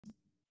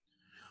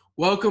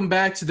Welcome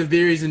back to the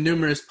Veeries and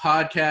Numerous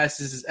podcast.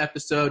 This is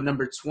episode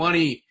number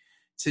 20.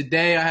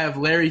 Today I have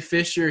Larry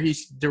Fisher.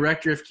 He's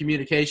Director of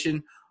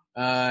Communication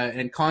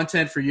and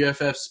Content for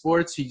UFF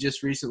Sports. He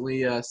just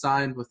recently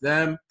signed with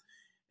them.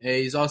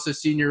 He's also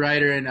Senior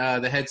Writer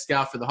and the Head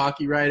Scout for the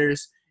Hockey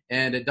Writers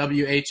and a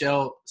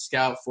WHL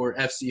Scout for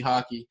FC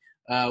Hockey.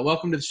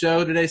 Welcome to the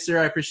show today, sir.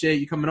 I appreciate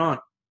you coming on.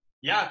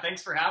 Yeah,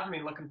 thanks for having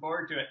me. Looking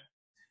forward to it.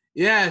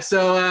 Yeah,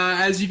 so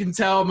as you can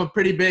tell, I'm a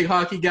pretty big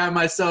hockey guy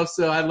myself,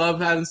 so I love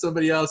having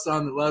somebody else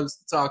on that loves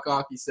to talk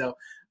hockey, so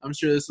I'm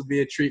sure this will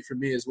be a treat for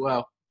me as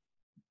well.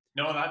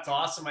 No, that's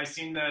awesome. I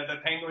seen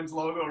the Penguins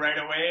logo right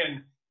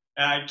away,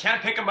 and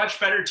can't pick a much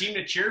better team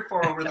to cheer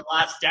for over the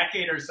last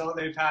decade or so.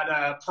 They've had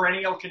a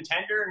perennial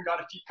contender and got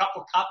a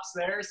couple cups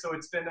there, so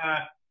it's been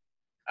a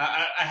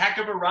heck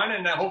of a run,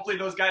 and hopefully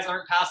those guys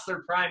aren't past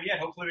their prime yet.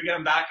 Hopefully we get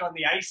them back on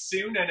the ice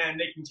soon, and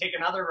they can take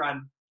another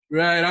run.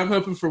 Right, I'm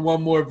hoping for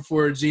one more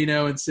before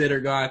Gino and Sid are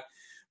gone.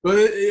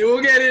 But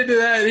we'll get into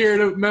that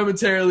here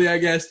momentarily, I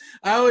guess.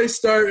 I always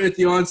start at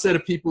the onset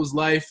of people's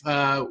life.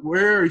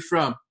 Where are you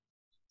from?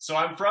 So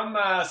I'm from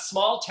a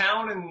small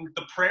town in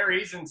the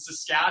prairies in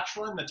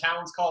Saskatchewan. The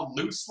town's called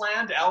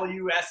Luseland,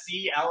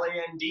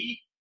 L-U-S-E-L-A-N-D.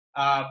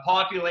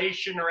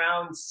 Population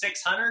around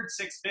 600,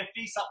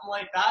 650, something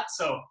like that.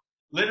 So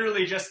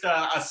literally just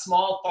a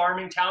small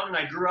farming town, and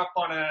I grew up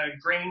on a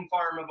grain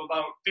farm of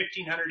about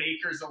 1,500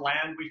 acres of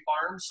land we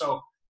farmed.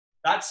 So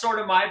that's sort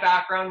of my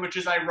background, which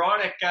is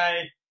ironic.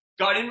 I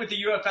got in with the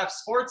UFF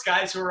sports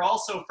guys who are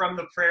also from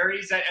the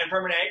prairies and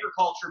from an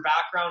agriculture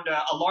background,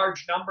 a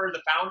large number of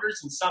the founders,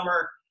 and some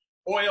are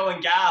oil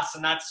and gas,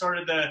 and that's sort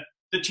of the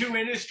two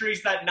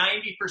industries that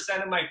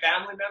 90% of my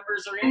family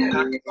members are in. And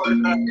I'm sort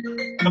of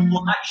the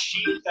black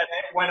sheep that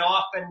went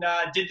off and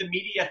did the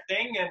media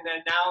thing, and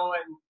now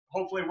and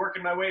hopefully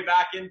working my way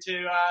back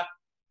into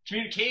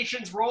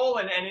communications role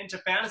and into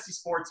fantasy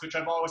sports, which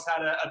I've always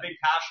had a big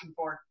passion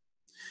for.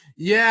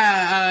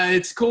 Yeah,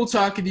 it's cool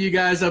talking to you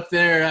guys up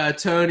there.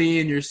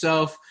 Tony and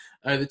yourself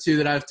are the two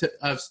that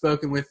I've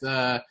spoken with,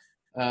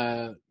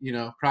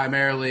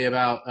 primarily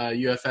about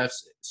UFF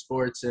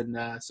sports and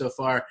so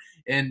far.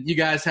 And you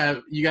guys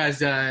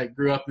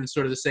grew up in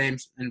sort of the same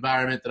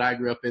environment that I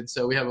grew up in,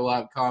 so we have a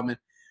lot in common.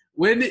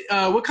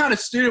 What kind of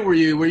student were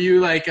you? Were you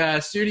like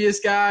a studious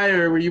guy,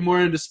 or were you more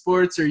into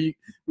sports, or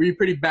were you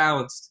pretty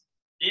balanced?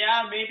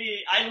 Yeah,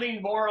 maybe I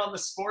leaned more on the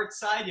sports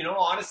side.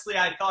 Honestly,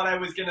 I thought I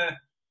was going to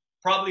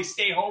probably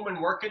stay home and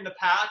work in the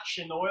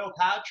oil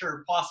patch,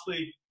 or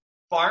possibly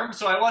farm.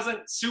 So I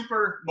wasn't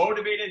super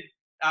motivated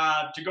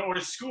to go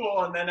to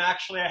school. And then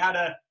actually I had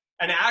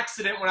an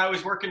accident when I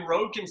was working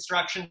road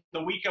construction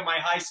the week of my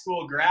high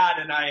school grad,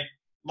 and I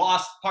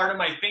lost part of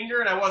my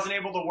finger and I wasn't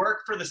able to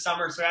work for the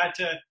summer. So I had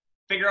to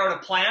figure out a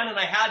plan, and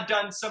I had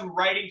done some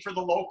writing for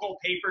the local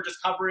paper, just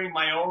covering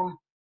my own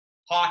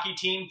hockey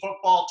team,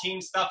 football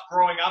team stuff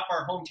growing up,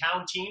 our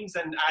hometown teams,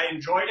 and I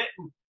enjoyed it.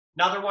 And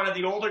another one of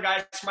the older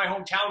guys from my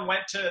hometown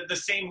went to the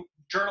same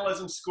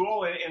journalism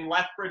school in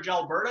Lethbridge,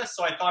 Alberta,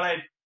 so I thought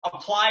I'd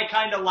apply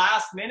kind of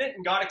last minute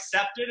and got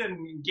accepted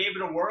and gave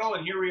it a whirl,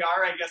 and here we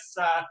are, I guess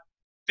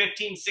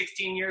 15,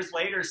 16 years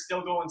later,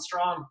 still going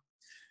strong.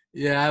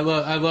 Yeah, I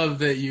love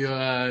that you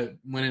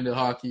went into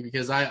hockey,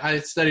 because I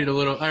studied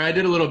I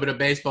did a little bit of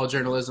baseball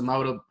journalism. I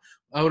would have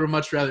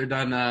much rather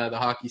done the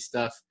hockey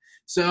stuff.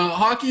 So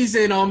hockey's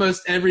in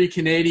almost every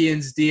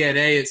Canadian's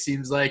DNA, it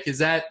seems like.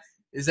 Was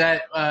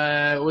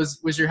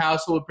your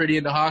household pretty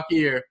into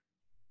hockey, or?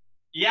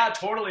 Yeah,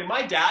 totally.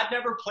 My dad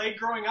never played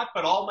growing up,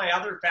 but all my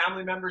other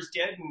family members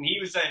did, and he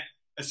was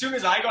as soon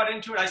as I got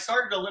into it, I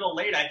started a little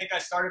late. I think I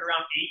started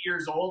around 8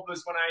 years old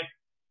was when I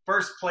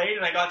first played,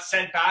 and I got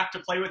sent back to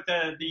play with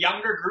the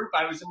younger group.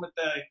 I was in with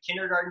the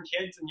kindergarten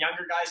kids and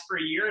younger guys for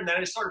a year, and then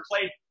I sort of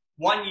played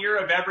 1 year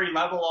of every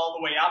level all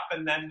the way up,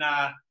 and then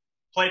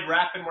played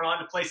rep and went on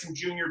to play some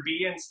junior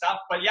B and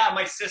stuff. But yeah,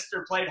 my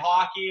sister played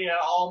hockey.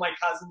 All my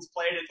cousins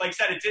played it. Like I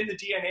said, it's in the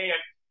DNA.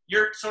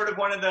 You're sort of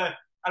one of the,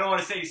 I don't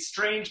want to say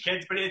strange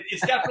kids, but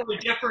it's definitely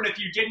different if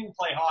you didn't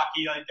play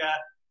hockey.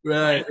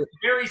 Right. It's a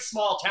very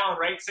small town,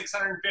 right?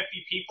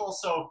 650 people.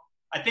 So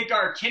I think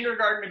our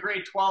kindergarten to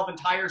grade 12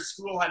 entire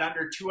school had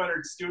under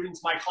 200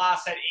 students. My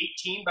class had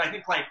 18, but I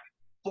think like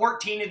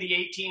 14 of the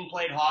 18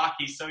 played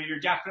hockey. So you're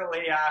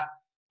definitely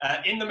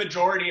in the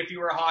majority if you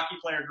were a hockey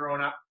player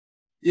growing up.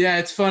 Yeah,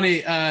 it's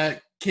funny.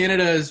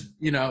 Canada is,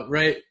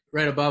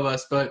 right above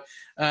us, but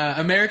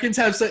Americans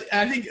have,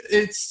 I think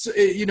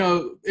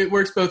it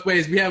works both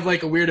ways. We have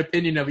like a weird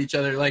opinion of each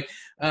other. Like,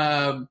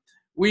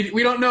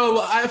 we don't know.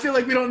 I feel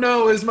like we don't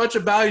know as much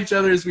about each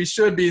other as we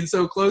should, being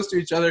so close to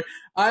each other.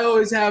 I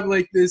always have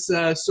like this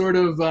sort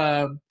of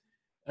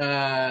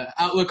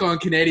outlook on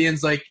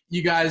Canadians. Like,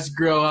 you guys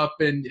grow up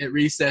and at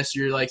recess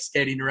you're like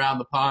skating around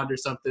the pond or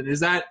something.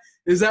 Is that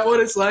what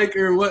it's like,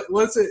 or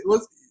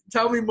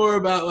tell me more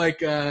about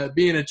like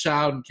being a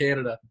child in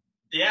Canada.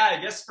 Yeah,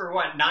 I guess for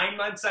 9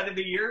 months out of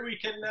the year we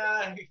can,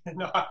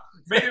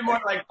 maybe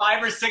more like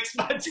 5 or 6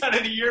 months out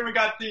of the year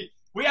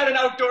we had an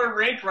outdoor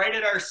rink right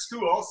at our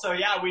school. So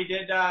yeah, we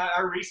did,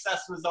 our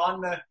recess was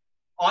on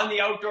on the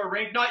outdoor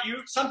rink. Not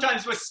you,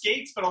 sometimes with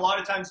skates, but a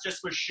lot of times just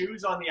with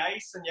shoes on the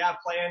ice, and yeah,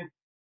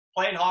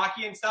 playing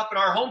hockey and stuff. In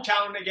our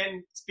hometown,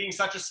 again, being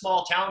such a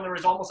small town, there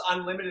was almost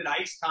unlimited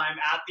ice time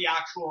at the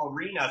actual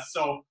arena.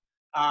 So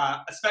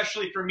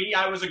especially for me,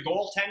 I was a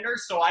goaltender,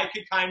 so I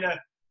could kind of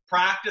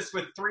practice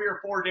with 3 or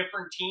 4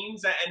 different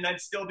teams and then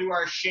still do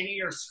our shinny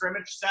or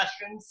scrimmage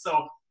sessions.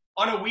 So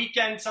on a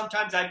weekend,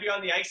 sometimes I'd be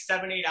on the ice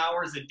 7-8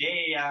 hours a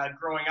day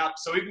growing up.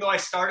 So even though I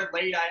started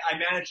late, I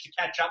managed to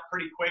catch up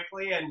pretty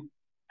quickly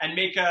and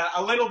make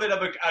a little bit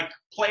of a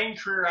playing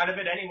career out of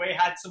it anyway.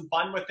 Had some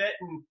fun with it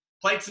and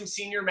played some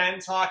senior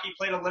men's hockey,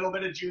 played a little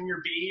bit of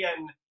junior B,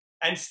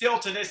 and still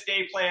to this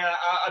day play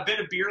a bit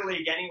of beer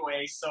league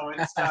anyway. So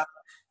it's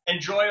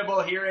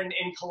enjoyable here in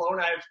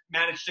Kelowna. I've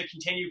managed to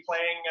continue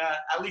playing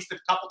at least a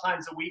couple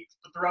times a week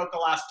throughout the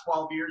last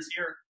 12 years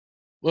here.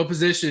 What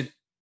position?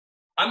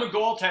 I'm a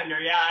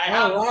goaltender,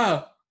 yeah.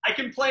 Wow. I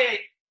can play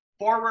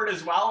forward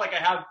as well. Like I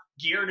have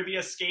gear to be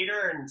a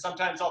skater, and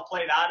sometimes I'll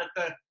play that at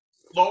the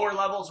lower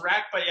levels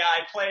rec. But yeah,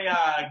 I play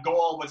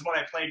goal was what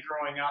I played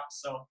growing up.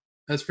 So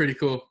that's pretty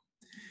cool.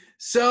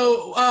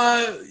 So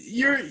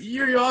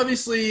you're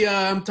obviously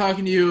I'm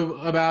talking to you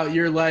about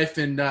your life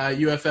in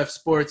UFF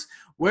sports.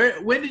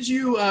 When did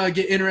you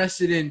get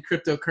interested in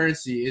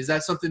cryptocurrency? Is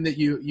that something that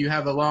you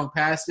have a long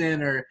past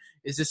in, or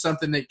is this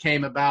something that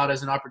came about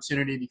as an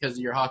opportunity because of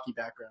your hockey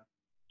background?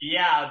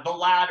 Yeah, the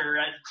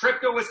latter.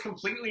 Crypto was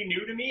completely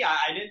new to me.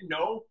 I didn't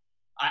know.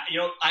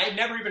 I had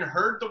never even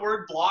heard the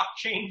word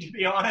blockchain, to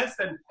be honest.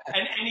 And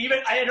even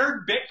I had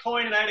heard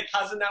Bitcoin, and I had a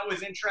cousin that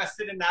was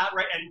interested in that,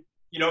 right? And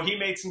he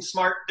made some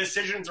smart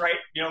decisions, right?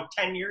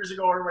 10 years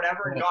ago or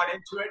whatever, and got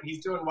into it, and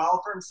he's doing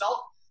well for himself.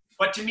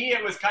 But to me,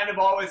 it was kind of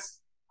always,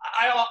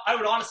 I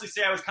would honestly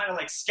say I was kind of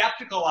like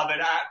skeptical of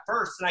it at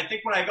first. And I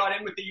think when I got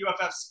in with the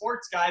UFF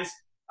sports guys,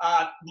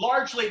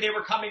 largely they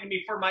were coming to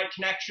me for my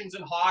connections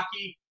in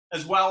hockey,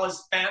 as well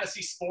as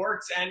fantasy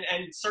sports, and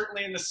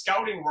certainly in the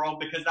scouting world,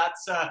 because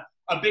that's a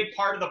big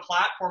part of the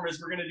platform.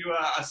 Is we're going to do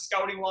a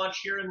scouting launch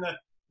here in the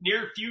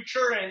near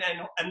future, and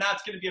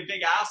that's going to be a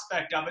big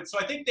aspect of it. So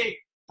I think they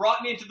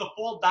brought me into the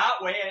fold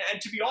that way. And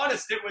to be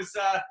honest, it was,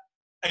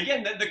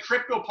 again, the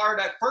crypto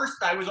part at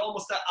first, I was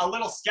almost a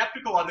little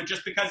skeptical of it,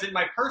 just because in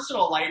my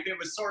personal life, it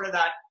was sort of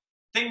that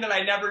thing that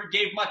I never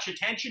gave much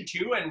attention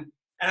to. And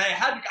I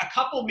had a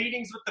couple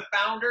meetings with the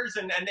founders,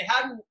 and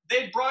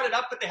they brought it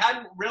up, but they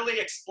hadn't really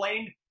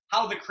explained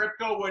how the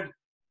crypto would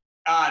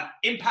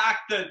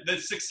impact the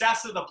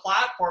success of the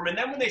platform. And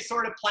then when they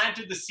sort of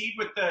planted the seed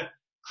with the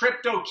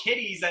crypto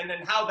kitties and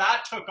how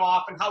that took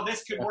off and how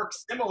this could work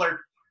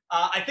similar,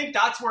 I think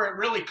that's where it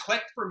really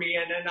clicked for me.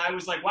 And I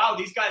was like, wow,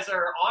 these guys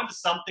are onto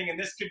something. And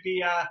this could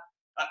be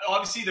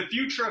obviously the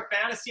future of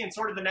fantasy and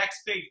sort of the next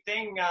big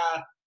thing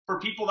for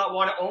people that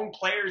want to own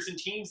players and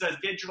teams as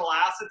digital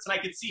assets. And I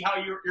could see how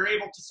you're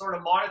able to sort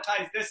of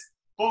monetize this,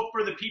 both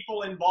for the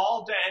people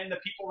involved and the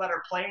people that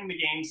are playing the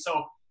game.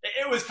 So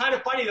it was kind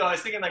of funny, though. I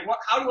was thinking, like,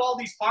 how do all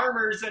these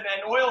farmers and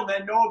oil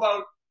men know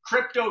about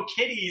crypto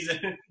kitties?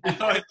 And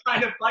it's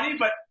kind of funny,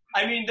 but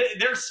I mean,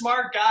 they're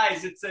smart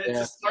guys. It's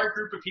a smart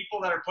group of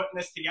people that are putting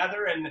this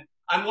together, and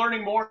I'm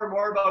learning more and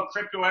more about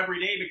crypto every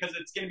day because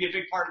it's going to be a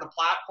big part of the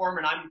platform,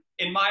 and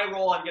in my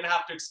role, I'm going to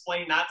have to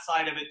explain that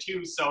side of it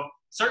too. So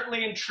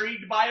certainly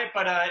intrigued by it,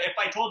 but if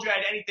I told you I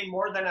had anything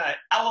more than an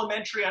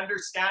elementary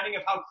understanding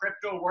of how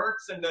crypto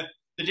works and the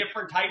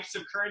different types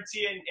of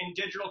currency and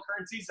digital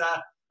currencies,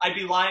 I'd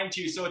be lying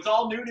to you. So it's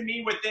all new to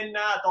me within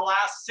the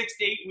last 6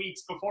 to 8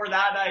 weeks. Before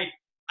that,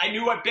 I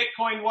knew what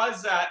Bitcoin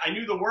was. I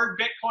knew the word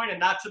Bitcoin,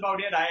 and that's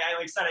about it. Like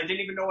I said, I didn't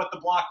even know what the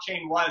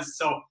blockchain was.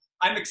 So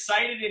I'm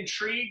excited,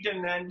 intrigued,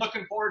 and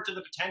looking forward to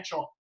the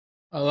potential.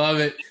 I love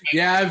it.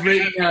 Yeah, I've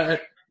written a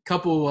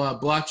couple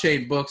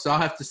blockchain books. I'll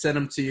have to send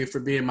them to you for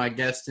being my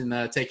guest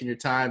and taking your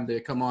time to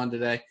come on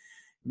today.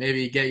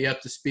 Maybe get you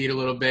up to speed a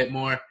little bit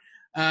more.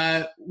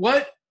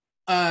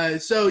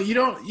 So you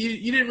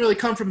didn't really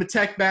come from a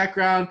tech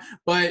background,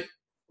 but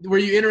were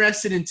you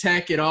interested in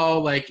tech at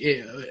all, like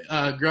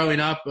growing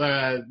up,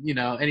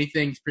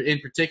 anything in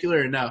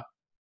particular, or no?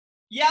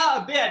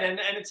 Yeah, a bit. And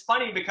it's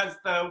funny because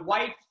the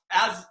wife,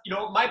 as you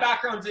know, my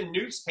background's in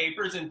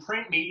newspapers and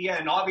print media,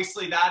 and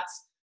obviously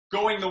that's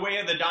going the way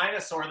of the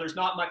dinosaur. There's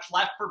not much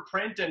left for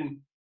print, and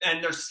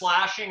they're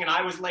slashing, and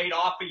I was laid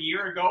off a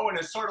year ago, and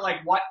it's sort of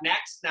like, what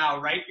next now,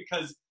 right?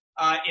 Because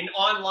in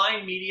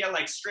online media,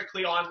 like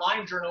strictly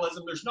online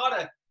journalism,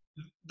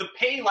 the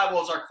pay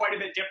levels are quite a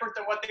bit different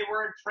than what they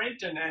were in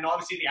print, and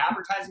obviously the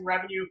advertising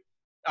revenue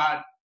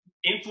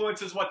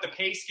influences what the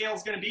pay scale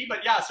is going to be.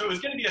 But yeah, so it was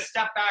going to be a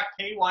step back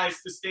pay-wise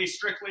to stay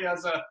strictly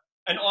as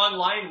an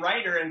online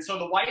writer. And so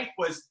the wife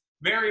was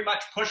very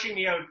much pushing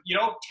me out,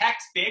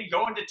 tech's big,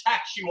 go into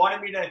tech. She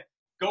wanted me to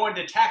go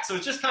into tech. So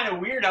it's just kind of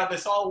weird how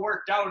this all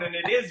worked out. And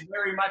it is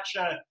very much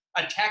a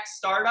tech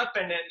startup,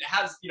 and it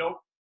has,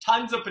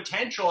 tons of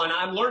potential. And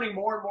I'm learning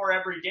more and more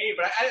every day.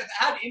 But I've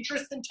had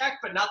interest in tech,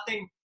 but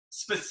nothing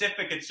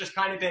specific. It's just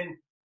kind of been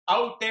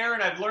out there,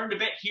 and I've learned a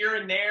bit here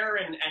and there,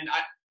 and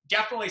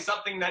definitely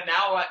something that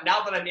now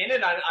that I'm in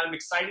it, I'm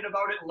excited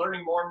about it and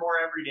learning more and more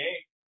every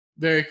day.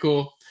 Very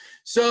cool.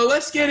 So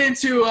let's get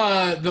into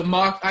the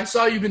mock. I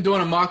saw you've been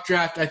doing a mock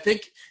draft. I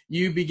think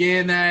you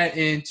began that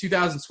in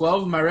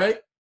 2012. Am I right?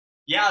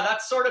 Yeah,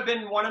 that's sort of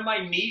been one of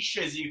my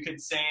niches, you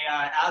could say,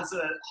 as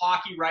a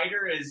hockey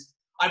writer. Is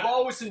I've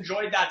always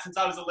enjoyed that since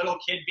I was a little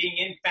kid, being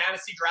in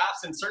fantasy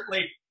drafts, and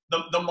certainly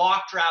the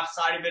mock draft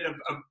side of it. Of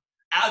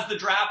as the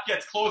draft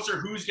gets closer,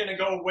 who's going to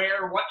go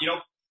where, what,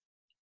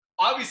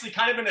 obviously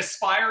kind of an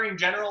aspiring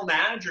general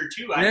manager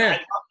too. I'd love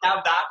to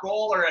have that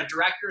role, or a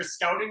director of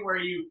scouting, where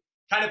you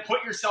kind of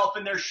put yourself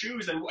in their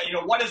shoes and,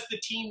 what does the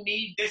team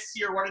need this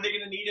year? What are they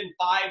going to need in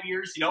 5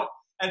 years?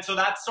 And so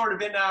that's sort of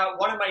been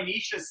one of my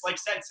niches, like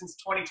I said, since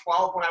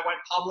 2012 when I went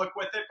public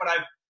with it. But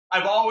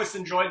I've always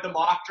enjoyed the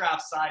mock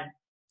draft side.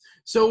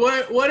 So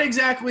what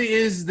exactly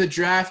is the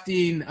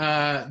drafting,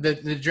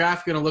 the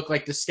draft going to look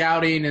like, the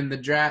scouting and the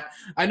draft?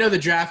 I know the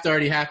draft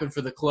already happened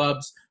for the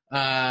clubs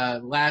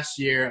last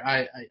year.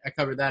 I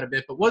covered that a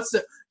bit, but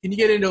can you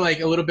get into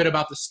like a little bit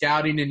about the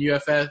scouting in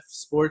UFF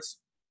sports?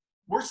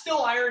 We're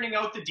still ironing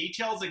out the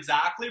details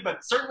exactly, but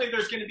certainly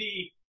there's going to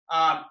be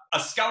a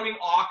scouting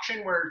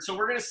auction so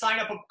we're going to sign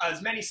up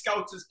as many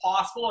scouts as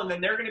possible, and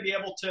then they're going to be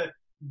able to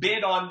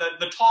bid on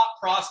the top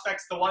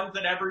prospects, the ones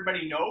that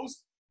everybody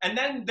knows. And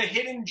then the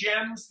hidden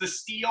gems, the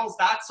steals,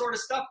 that sort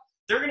of stuff,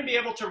 they're going to be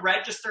able to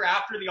register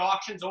after the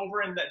auction's over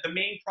and the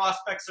main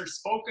prospects are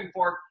spoken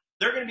for.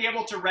 They're going to be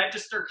able to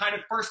register kind of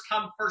first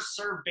come, first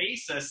serve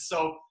basis.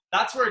 So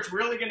that's where it's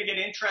really going to get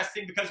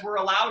interesting, because we're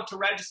allowed to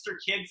register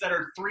kids that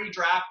are 3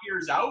 draft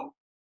years out.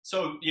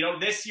 So,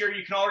 this year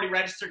you can already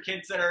register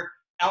kids that are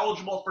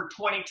eligible for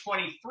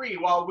 2023.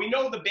 Well, we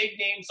know the big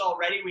names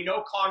already. We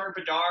know Connor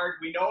Bedard.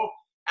 We know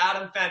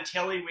Adam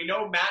Fantilli. We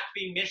know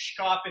Matvey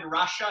Mishkov in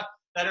Russia.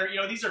 That are,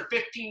 these are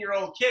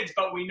 15-year-old kids,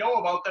 but we know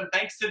about them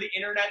thanks to the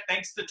internet,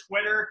 thanks to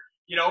Twitter,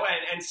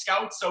 and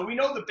scouts. So we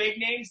know the big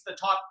names, the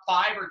top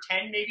 5 or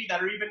 10 maybe,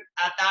 that are even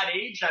at that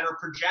age that are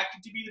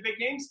projected to be the big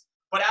names.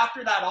 But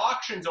after that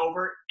auction's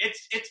over,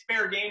 it's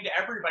fair game to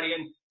everybody.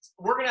 And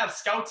we're going to have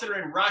scouts that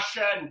are in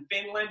Russia and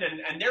Finland,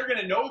 and they're going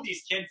to know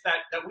these kids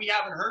that we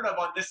haven't heard of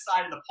on this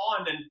side of the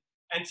pond.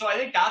 And so I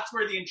think that's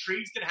where the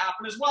intrigue's going to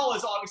happen, as well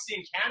as obviously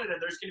in Canada,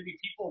 there's going to be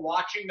people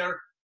watching their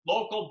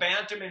local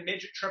bantam and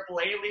midget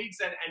AAA leagues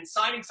and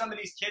signing some of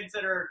these kids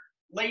that are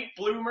late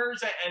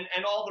bloomers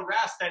and all the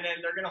rest. And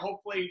then they're going to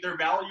hopefully their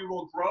value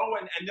will grow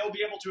and they'll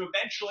be able to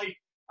eventually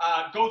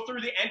go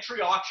through the entry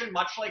auction,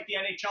 much like the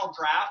NHL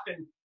draft.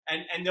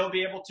 And they'll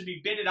be able to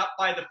be bidded up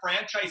by the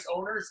franchise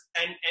owners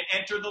and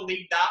enter the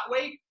league that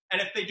way.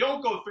 And if they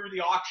don't go through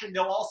the auction,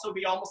 they'll also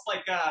be almost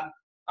like a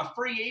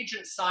free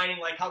agent signing,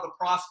 like how the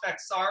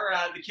prospects are.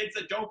 The kids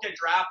that don't get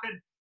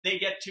drafted, they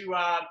get to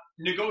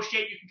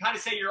negotiate. You can kind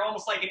of say you're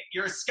almost like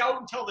you're a scout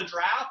until the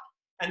draft,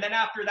 and then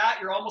after that,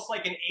 you're almost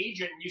like an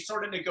agent. And you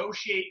sort of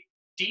negotiate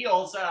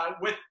deals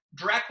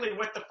directly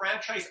with the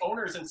franchise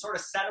owners and sort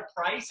of set a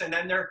price, and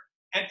then they're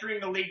entering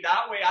the league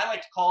that way. I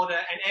like to call it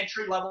an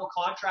entry-level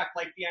contract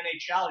like the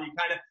NHL.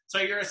 So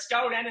you're a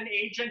scout and an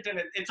agent,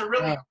 and it's a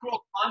really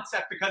cool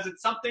concept because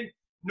it's something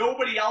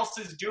nobody else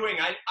is doing.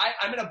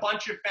 I'm in a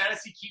bunch of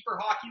fantasy keeper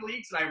hockey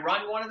leagues, and I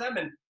run one of them,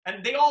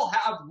 and they all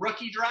have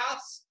rookie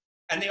drafts.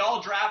 And they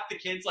all draft the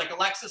kids, like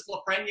Alexis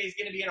Lafreniere is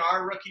going to be in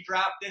our rookie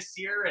draft this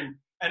year,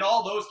 and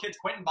all those kids,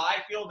 Quentin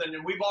Byfield,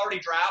 and we've already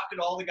drafted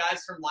all the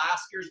guys from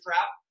last year's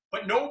draft.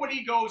 But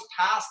nobody goes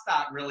past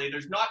that, really.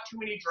 There's not too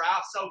many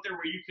drafts out there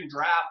where you can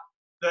draft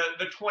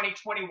the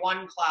 2021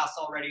 class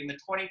already, and the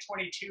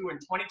 2022 and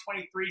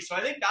 2023. So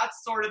I think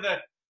that's sort of the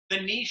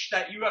niche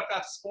that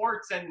UFF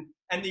Sports and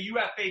the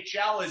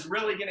UFHL is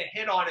really going to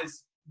hit on,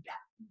 is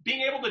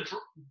being able to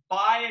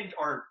buy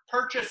or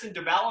purchase and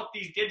develop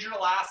these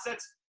digital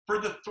assets for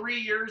the 3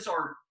 years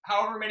or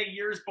however many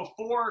years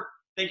before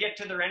they get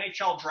to their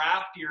NHL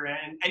draft year.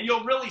 And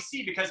you'll really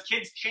see, because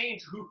kids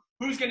change,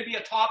 who's going to be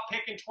a top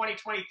pick in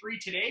 2023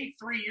 today,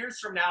 3 years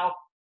from now,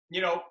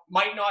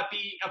 might not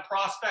be a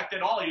prospect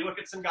at all. You look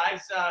at some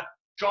guys,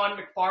 John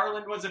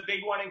McFarland was a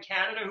big one in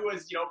Canada, who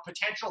was,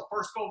 potential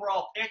first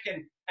overall pick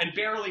and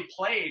barely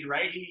played,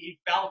 right? He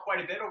fell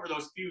quite a bit over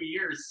those few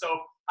years. So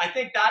I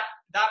think that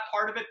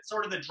part of it,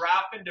 sort of the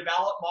draft and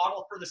develop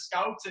model for the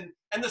scouts,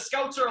 and the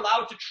scouts are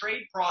allowed to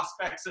trade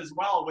prospects as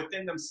well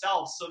within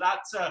themselves. So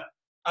that's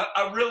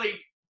a really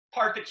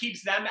part that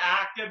keeps them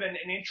active and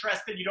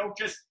interested. You don't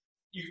just,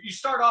 you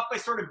start off by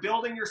sort of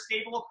building your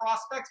stable of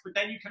prospects, but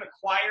then you can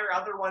acquire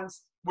other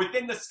ones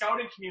within the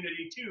scouting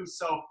community too.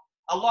 So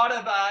a lot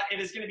of it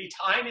is going to be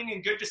timing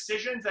and good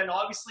decisions, and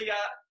obviously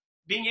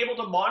being able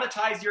to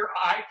monetize your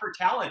eye for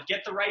talent,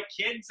 get the right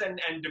kids and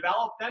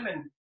develop them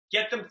and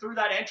get them through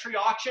that entry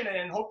auction,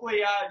 and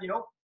hopefully,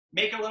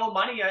 make a little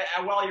money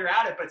while you're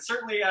at it, but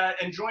certainly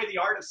enjoy the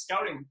art of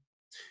scouting.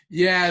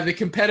 Yeah, the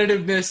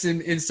competitiveness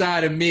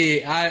inside of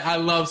me. I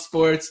love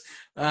sports.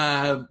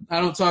 I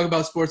don't talk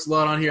about sports a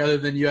lot on here other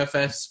than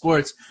UFF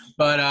sports,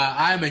 but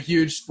I'm a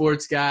huge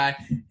sports guy,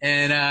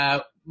 and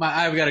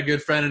I've got a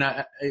good friend,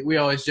 and we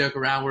always joke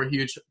around. We're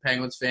huge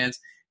Penguins fans,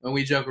 and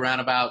we joke around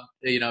about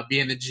being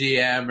the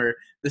GM or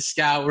the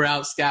scout. We're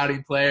out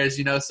scouting players,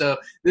 so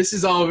this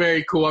is all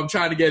very cool. I'm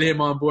trying to get him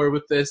on board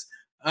with this.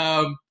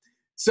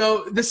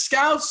 So the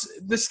scouts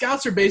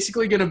are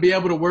basically going to be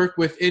able to work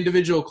with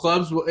individual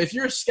clubs. Well, if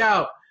you're a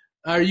scout,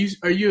 are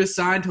you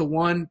assigned to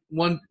one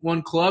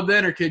club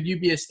then, or could you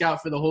be a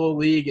scout for the whole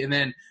league and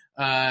then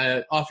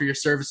offer your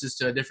services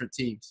to different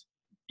teams?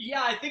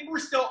 Yeah, I think we're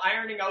still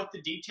ironing out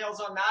the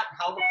details on that,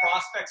 how the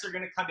prospects are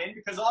going to come in,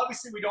 because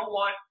obviously we don't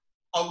want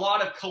a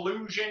lot of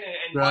collusion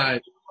and money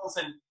Right. deals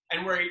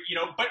and where,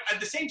 but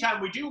at the same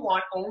time, we do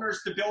want owners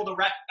to build a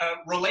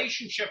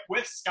relationship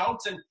with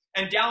scouts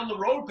and down the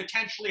road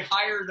potentially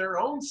hire their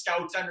own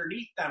scouts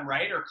underneath them,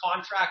 right? Or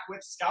contract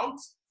with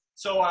scouts.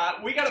 So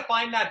we got to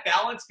find that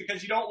balance,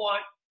 because you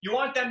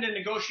want them to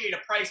negotiate a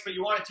price, but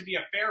you want it to be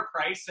a fair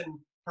price. And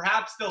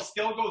perhaps they'll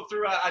still go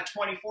through a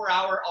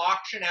 24-hour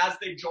auction as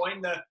they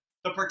join the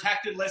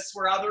protected lists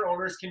where other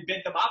owners can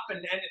bid them up.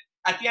 And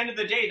at the end of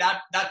the day,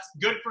 that's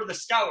good for the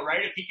scout,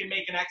 right? If he can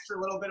make an extra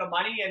little bit of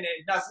money and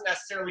it doesn't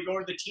necessarily go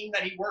to the team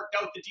that he worked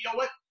out the deal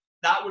with,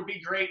 that would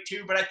be great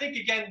too. But I think,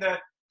 again,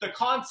 the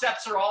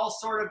concepts are all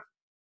sort of,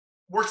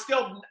 we're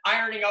still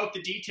ironing out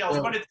the details,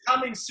 but it's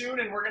coming soon,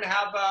 and we're going to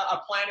have a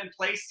plan in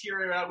place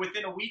here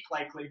within a week,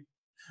 likely.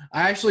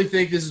 I actually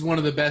think this is one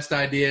of the best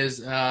ideas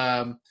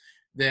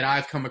that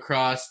I've come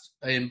across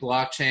in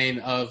blockchain,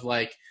 of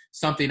like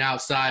something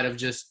outside of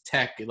just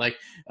tech. Like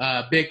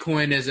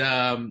Bitcoin is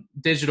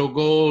digital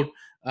gold.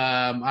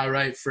 I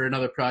write for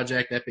another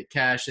project, Epic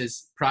Cash,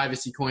 is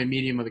privacy coin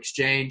medium of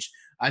exchange.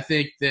 I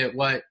think that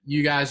what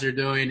you guys are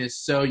doing is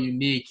so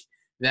unique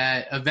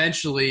that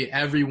eventually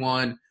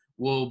everyone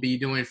will be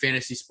doing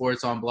fantasy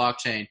sports on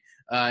blockchain.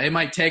 It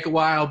might take a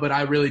while, but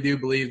I really do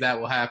believe that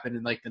will happen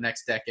in like the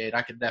next decade.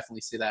 I could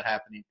definitely see that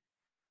happening.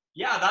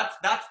 Yeah,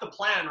 that's the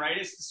plan, right?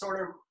 Is to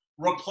sort of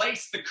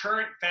replace the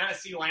current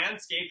fantasy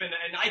landscape, and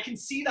I can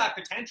see that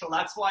potential.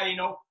 That's why,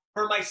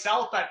 for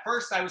myself at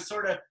first I was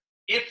sort of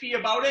iffy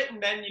about it,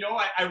 and then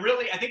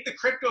I think the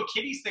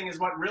CryptoKitties thing is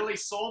what really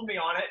sold me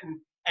on it, and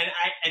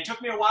it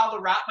took me a while to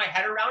wrap my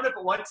head around it,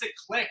 but once it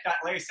clicked,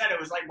 like I said, it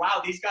was like,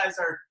 wow, these guys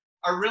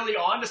are really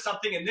onto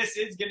something, and this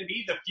is going to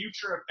be the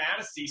future of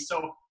fantasy.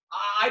 So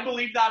I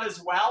believe that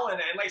as well,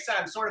 and like I said,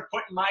 I'm sort of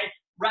putting my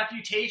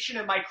reputation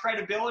and my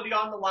credibility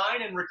on the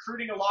line and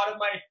recruiting a lot of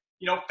my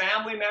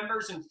family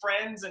members and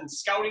friends and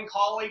scouting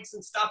colleagues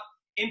and stuff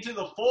into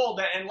the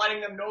fold and letting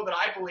them know that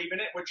I believe in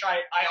it, which I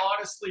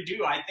honestly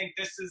do. I think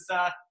this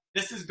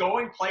is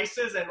going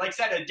places, and like I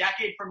said, a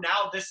decade from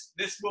now,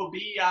 this will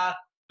be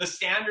the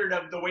standard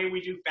of the way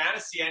we do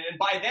fantasy, and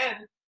by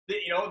then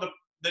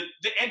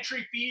the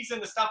entry fees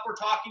and the stuff we're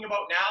talking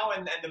about now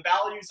and the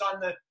values on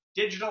the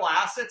digital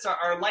assets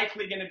are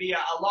likely going to be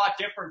a lot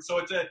different. So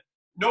it's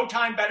no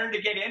time better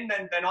to get in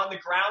than on the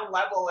ground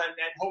level and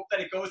hope that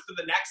it goes to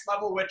the next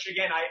level, which,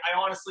 again, I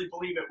honestly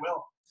believe it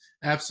will.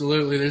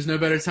 Absolutely. There's no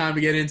better time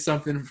to get in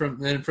something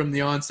than from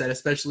the onset,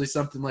 especially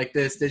something like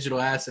this,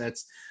 digital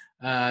assets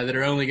that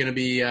are only going to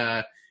be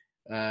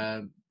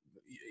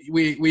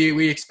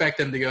we expect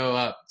them to go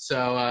up.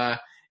 So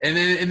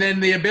and then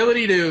the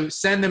ability to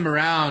send them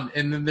around,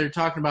 and then they're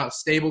talking about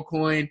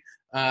stablecoin.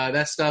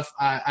 That stuff,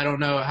 I don't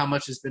know how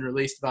much has been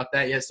released about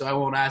that yet, so I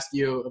won't ask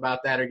you about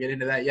that or get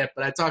into that yet.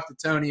 But I talked to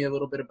Tony a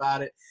little bit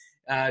about it.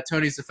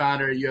 Tony's the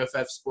founder of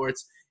UFF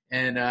Sports,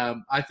 and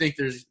I think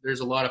there's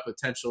a lot of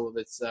potential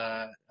that's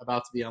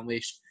about to be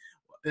unleashed.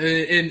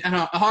 And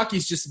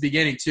hockey's just the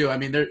beginning too. I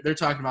mean, they're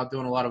talking about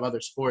doing a lot of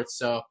other sports,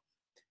 so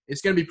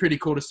it's going to be pretty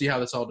cool to see how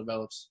this all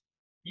develops.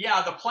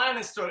 Yeah, the plan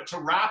is to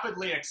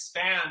rapidly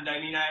expand. I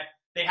mean,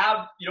 they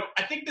have,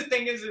 I think the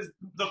thing is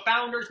the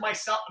founders,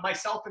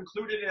 myself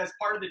included, as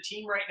part of the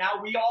team right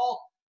now, we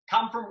all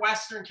come from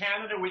Western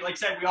Canada. We, like I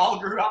said, we all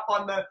grew up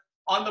on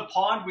the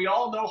pond. We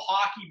all know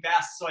hockey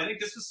best. So I think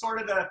this is sort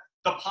of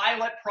the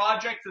pilot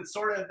project. It's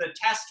sort of the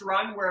test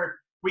run where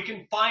we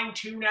can fine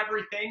tune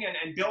everything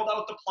and build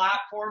out the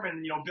platform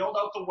and, build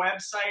out the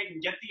website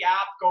and get the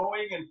app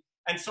going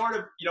and sort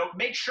of,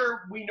 make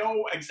sure we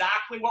know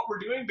exactly what we're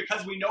doing,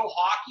 because we know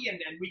hockey and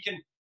we can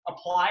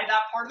apply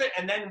that part of it,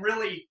 and then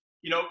really,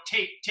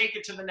 take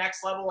it to the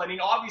next level. I mean,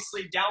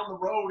 obviously down the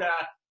road,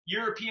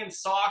 European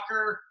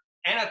soccer,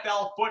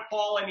 NFL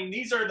football, I mean,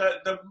 these are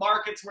the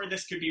markets where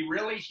this could be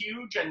really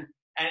huge and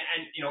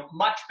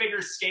much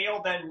bigger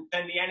scale than the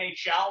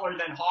NHL or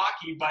than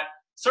hockey. But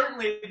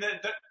certainly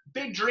the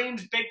big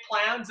dreams, big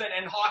plans,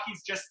 and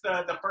hockey's just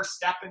the first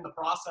step in the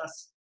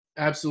process.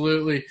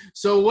 Absolutely.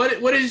 So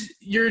what does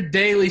your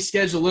daily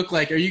schedule look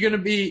like? Are you going to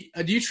be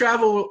do you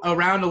travel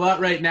around a lot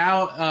right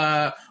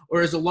now,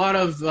 or is a lot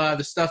of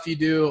the stuff you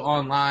do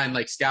online,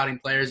 like scouting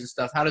players and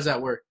stuff? How does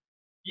that work?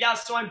 Yeah,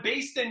 so I'm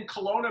based in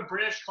Kelowna,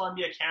 British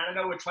Columbia,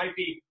 Canada, which might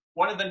be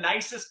one of the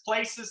nicest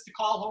places to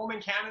call home in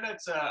Canada.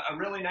 It's a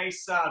really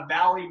nice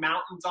valley,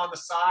 mountains on the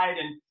side,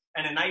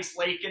 and a nice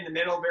lake in the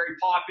middle, very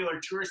popular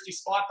touristy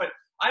spot. But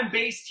I'm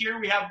based here.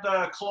 We have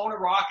the Kelowna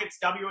Rockets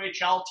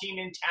WHL team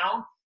in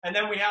town. And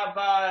then we have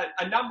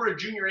a number of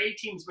junior A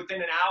teams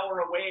within an hour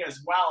away as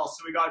well.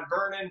 So we got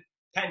Vernon,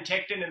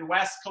 Penticton, and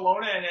West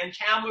Kelowna. And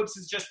Kamloops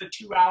is just a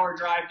 2-hour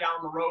drive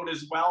down the road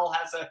as well,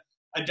 has a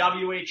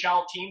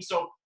WHL team.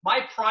 So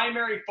my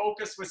primary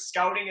focus with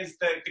scouting is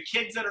the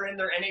kids that are in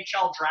their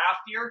NHL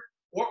draft year.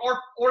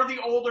 or the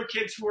older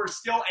kids who are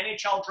still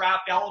NHL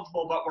draft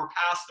eligible but were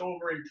passed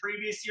over in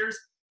previous years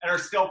and are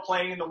still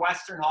playing in the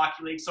Western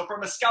Hockey League. So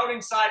from a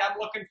scouting side, I'm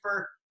looking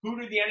for who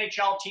do the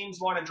NHL teams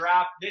want to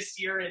draft this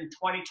year in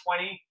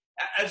 2020,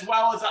 as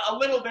well as a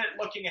little bit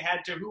looking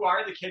ahead to who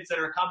are the kids that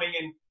are coming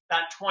in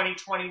that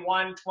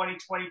 2021,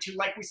 2022.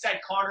 Like we said,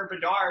 Connor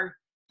Bedard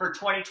for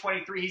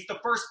 2023. He's the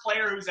first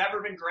player who's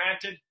ever been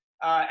granted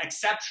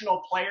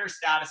exceptional player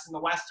status in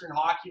the Western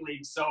Hockey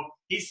League. So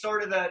he's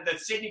sort of the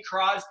Sidney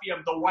Crosby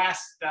of the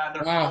West.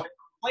 Wow.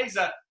 Plays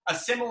a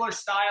similar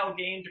style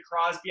game to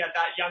Crosby at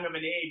that young of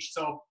an age.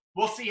 So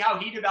we'll see how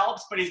he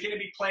develops, but he's going to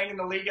be playing in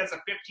the league as a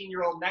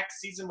 15-year-old next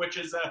season, which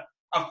is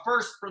a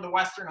first for the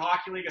Western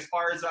Hockey League as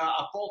far as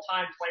a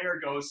full-time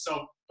player goes.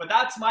 So, but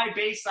that's my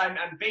base. I'm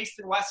based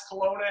in West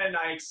Kelowna, and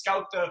I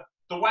scout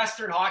the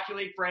Western Hockey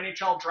League for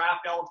NHL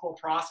draft-eligible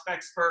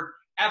prospects for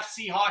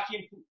FC hockey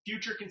and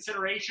future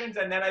considerations.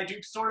 And then I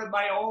do sort of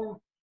my own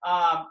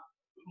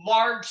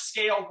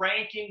large-scale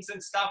rankings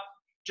and stuff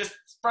just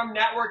from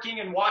networking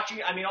and watching.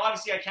 I mean,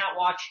 obviously I can't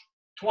watch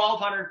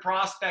 1,200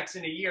 prospects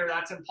in a year.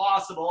 That's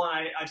impossible.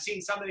 And I've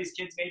seen some of these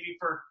kids maybe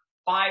for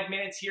 5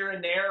 minutes here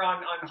and there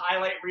on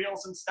highlight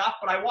reels and stuff,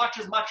 but I watch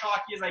as much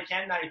hockey as I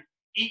can. I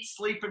eat,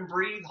 sleep, and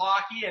breathe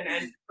hockey,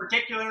 and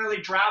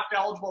particularly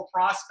draft-eligible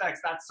prospects.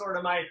 That's sort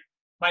of my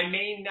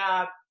main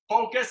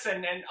focus.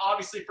 And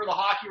obviously for the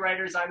hockey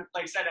writers, I'm,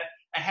 like I said,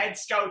 a head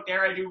scout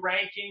there. I do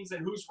rankings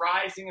and who's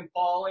rising and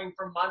falling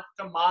from month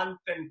to month,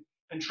 and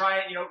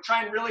try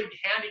and really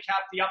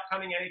handicap the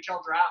upcoming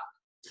NHL draft.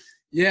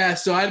 Yeah,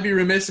 so I'd be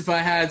remiss if I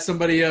had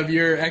somebody of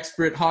your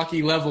expert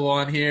hockey level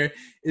on here.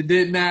 It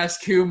didn't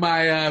ask who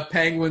my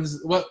Penguins.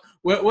 What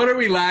are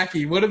we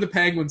lacking? What do the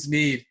Penguins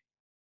need?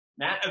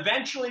 Matt,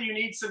 eventually you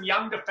need some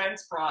young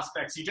defense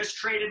prospects. You just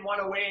traded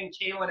one away in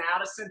Kalen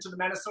Addison to the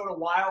Minnesota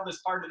Wild as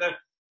part of the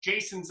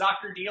Jason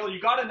Zucker deal.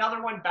 You got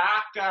another one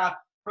back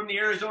from the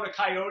Arizona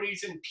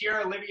Coyotes and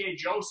Pierre-Olivier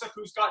Joseph,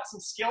 who's got some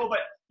skill, but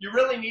you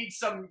really need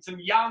some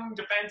young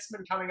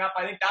defensemen coming up.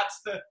 I think that's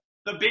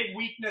the big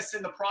weakness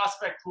in the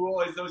prospect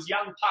pool is those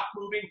young puck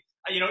moving.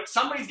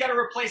 Somebody's got to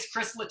replace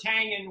Chris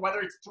Letang in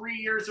whether it's 3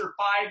 years or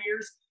 5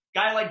 years.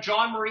 Guy like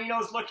John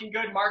Marino's looking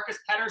good. Marcus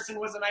Pettersson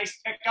was a nice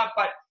pickup,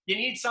 but you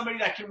need somebody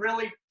that can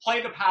really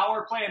play the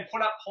power play and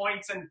put up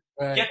points and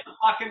get the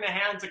puck in the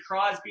hands of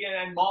Crosby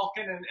and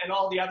Malkin and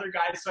all the other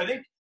guys. So I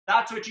think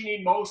that's what you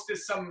need most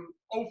is some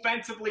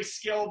offensively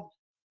skilled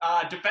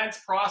defense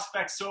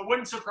prospects. So it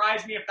wouldn't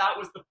surprise me if that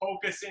was the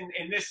focus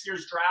in this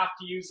year's draft,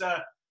 to use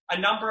a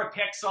number of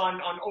picks on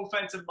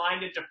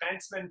offensive-minded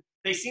defensemen.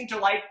 They seem to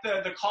like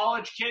the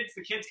college kids,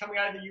 the kids coming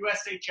out of the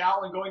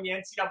USHL and going the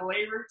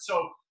NCAA route.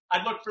 So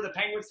I'd look for the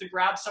Penguins to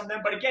grab some of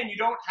them. But again, you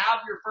don't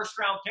have your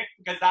first-round pick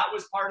because that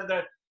was part of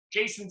the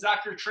Jason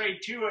Zucker trade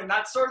too. And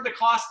that's sort of the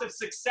cost of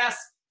success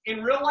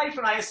in real life,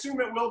 and I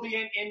assume it will be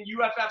in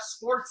UFF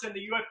sports and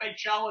the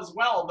UFHL as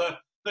well.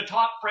 The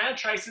top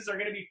franchises are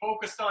going to be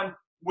focused on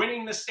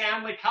winning the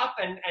Stanley Cup,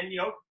 and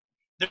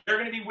they're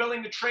going to be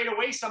willing to trade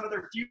away some of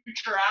their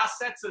future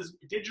assets as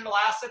digital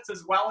assets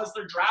as well as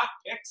their draft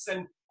picks.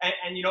 And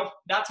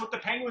that's what the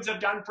Penguins have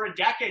done for a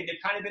decade. They've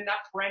kind of been that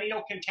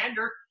perennial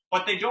contender,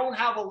 but they don't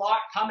have a lot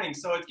coming.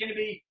 So it's going to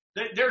be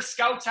their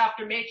scouts have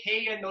to make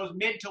hay in those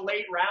mid to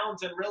late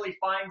rounds and really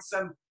find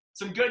some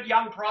good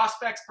young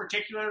prospects,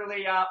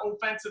 particularly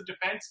offensive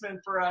defensemen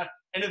for an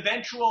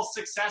eventual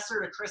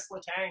successor to Chris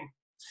Letang.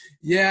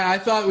 Yeah, I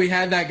thought we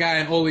had that guy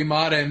in Olli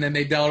Maatta, and then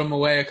they dealt him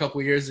away a couple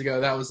of years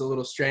ago. That was a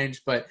little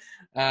strange, but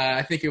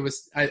I think it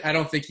was – I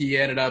don't think he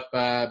ended up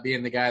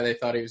being the guy they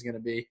thought he was going to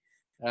be.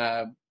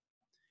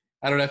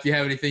 I don't know if you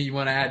have anything you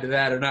want to add to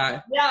that or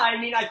not. Yeah, I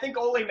mean, I think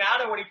Olli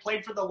Maatta, when he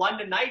played for the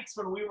London Knights,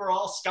 when we were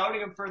all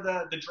scouting him for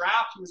the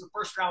draft, he was a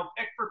first-round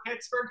pick for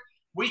Pittsburgh.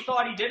 We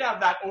thought he did have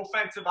that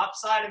offensive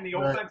upside and the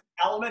offensive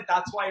element.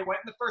 That's why he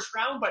went in the first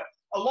round. But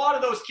a lot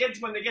of those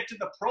kids, when they get to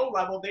the pro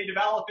level, they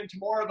develop into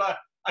more of a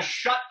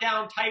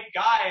shutdown type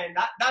guy. And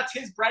that's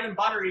his bread and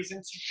butter. He's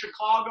in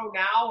Chicago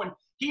now. And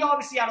he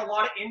obviously had a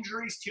lot of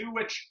injuries too,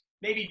 which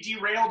maybe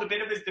derailed a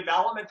bit of his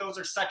development. Those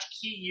are such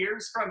key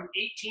years from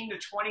 18 to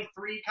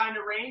 23 kind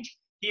of range.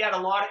 He had a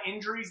lot of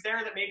injuries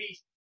there that maybe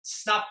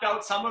snuffed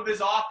out some of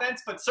his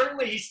offense. But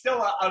certainly he's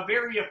still a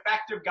very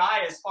effective guy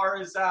as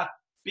far as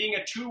being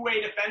a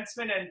two-way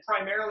defenseman and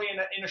primarily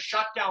in a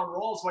shutdown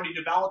role is what he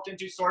developed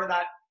into, sort of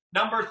that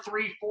number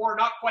 3-4.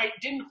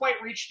 Didn't quite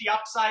reach the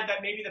upside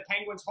that maybe the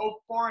Penguins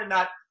hoped for, and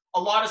that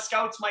a lot of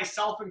scouts,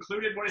 myself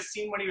included, would have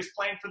seen when he was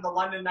playing for the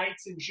London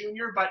Knights in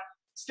junior. But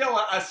still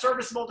a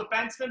serviceable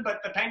defenseman. But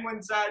the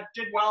Penguins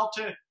did well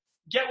to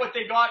get what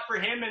they got for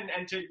him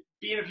and to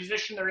be in a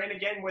position they're in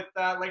again with,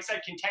 like I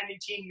said, contending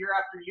team year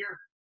after year.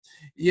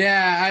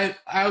 Yeah,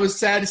 I was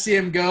sad to see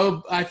him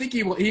go. I think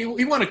he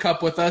won a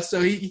cup with us,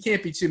 so he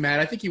can't be too mad.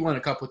 I think he won a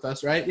cup with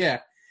us, right? Yeah.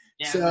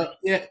 So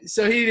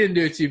he didn't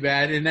do too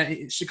bad,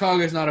 and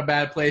Chicago's not a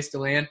bad place to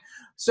land.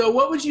 So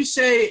what would you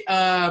say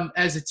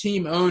as a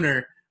team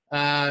owner?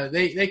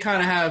 They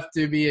kind of have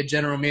to be a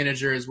general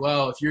manager as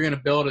well. If you're going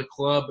to build a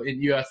club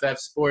in UFF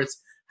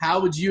sports, how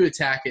would you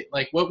attack it?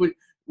 Like what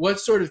what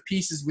sort of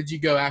pieces would you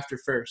go after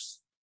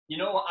first? You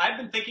know, I've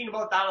been thinking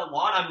about that a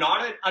lot.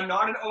 I'm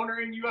not an owner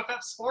in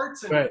UFF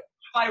Sports, and Right.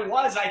 if I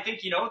was, I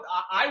think, you know,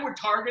 I would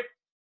target,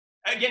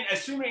 again,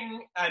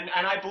 assuming, and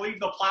I believe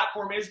the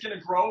platform is going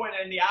to grow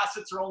and the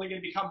assets are only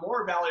going to become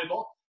more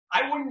valuable.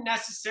 I wouldn't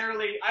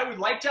necessarily, I would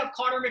like to have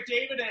Connor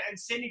McDavid and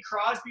Sidney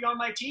Crosby on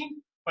my team,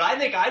 but I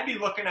think I'd be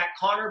looking at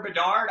Connor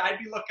Bedard. I'd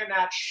be looking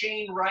at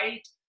Shane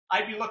Wright.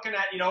 I'd be looking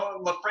at, you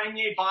know,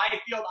 Lafreniere,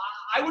 Byfield.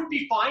 I would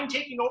be fine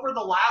taking over the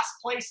last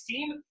place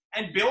team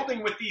and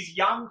building with these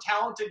young,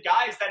 talented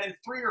guys that in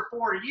 3 or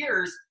 4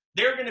 years,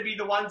 they're going to be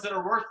the ones that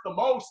are worth the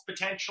most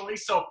potentially.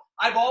 So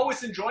I've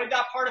always enjoyed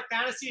that part of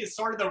fantasy, is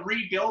sort of the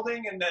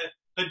rebuilding and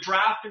the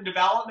draft and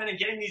development and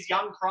getting these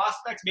young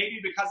prospects, maybe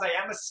because I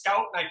am a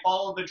scout and I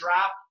follow the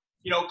draft,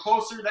 you know,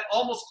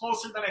 almost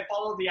closer than I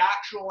follow the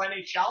actual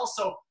NHL.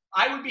 So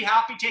I would be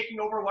happy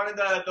taking over one of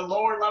the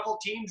lower level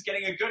teams,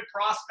 getting a good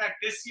prospect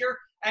this year,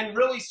 and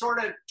really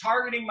sort of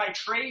targeting my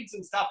trades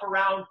and stuff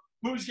around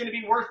who's going to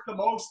be worth the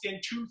most in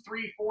 2,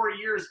 3, 4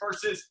 years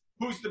versus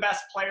who's the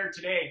best player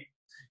today.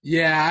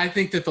 Yeah, I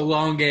think that the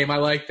long game, I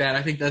like that.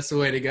 I think that's the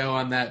way to go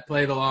on that.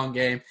 Play the long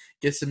game,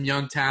 get some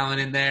young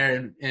talent in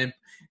there,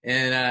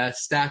 and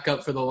stack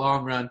up for the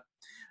long run.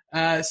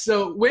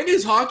 So when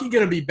is hockey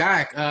going to be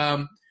back?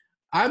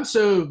 I'm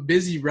so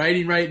busy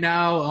writing right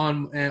now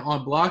on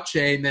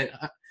blockchain that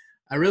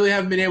I really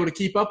haven't been able to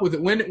keep up with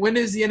it. When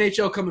is the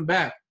NHL coming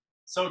back?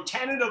 So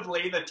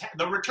tentatively,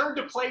 the return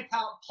to play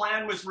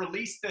plan was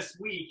released this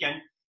week,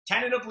 and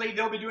tentatively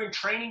they'll be doing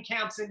training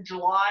camps in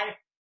July,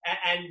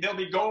 and they'll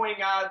be going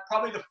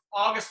probably the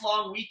August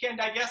long weekend,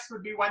 I guess,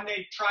 would be when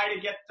they try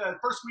to get the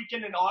first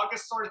weekend in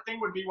August sort of thing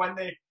would be when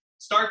they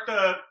start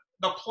the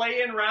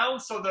play-in round.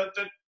 So the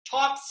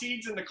top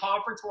seeds in the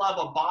conference will have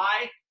a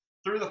bye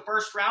through the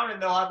first round,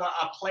 and they'll have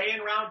a play-in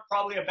round,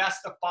 probably a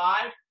best of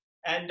 5.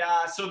 And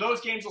so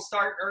those games will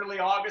start early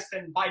August,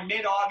 and by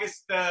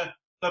mid-August,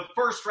 the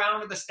first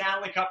round of the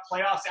Stanley Cup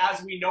playoffs,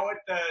 as we know it,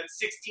 the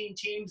 16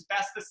 teams,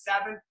 best of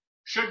 7,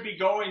 should be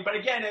going. But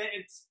again,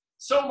 it's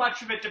so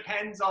much of it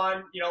depends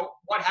on, you know,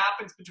 what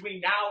happens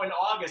between now and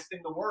August in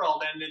the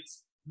world, and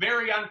it's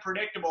very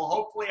unpredictable.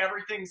 Hopefully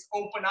everything's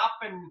open up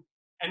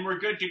and we're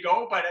good to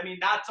go. But I mean,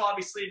 that's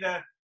obviously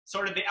the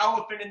sort of the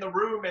elephant in the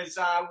room is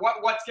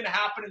what's going to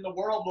happen in the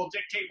world will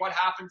dictate what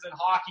happens in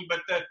hockey.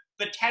 But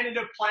the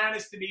tentative plan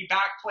is to be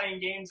back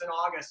playing games in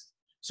August.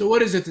 So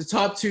what is it? The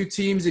top 2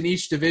 teams in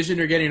each division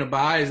are getting a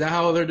bye? Is that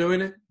how they're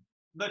doing it?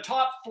 The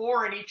top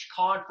 4 in each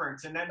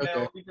conference, and then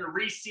they'll either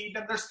reseed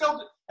them. They're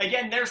still,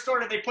 again,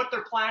 they put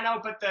their plan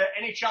out, but the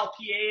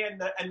NHLPA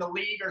and the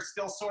league are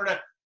still sort of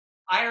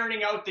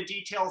ironing out the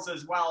details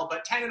as well.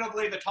 But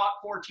tentatively, the top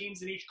 4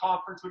 teams in each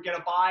conference would get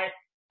a bye.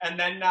 And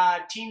then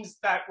teams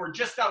that were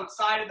just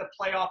outside of the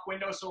playoff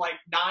window, so like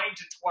 9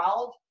 to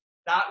 12,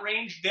 that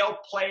range, they'll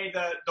play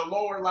the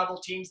lower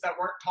level teams that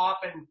weren't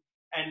top and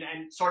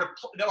sort of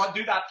they'll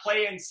do that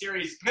play-in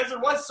series. Because there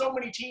was so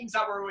many teams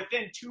that were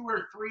within 2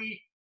 or 3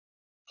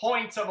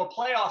 points of a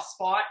playoff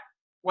spot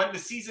when the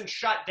season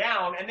shut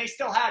down, and they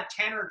still had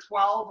 10 or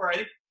 12, or I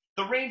think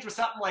the range was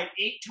something like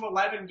 8 to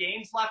 11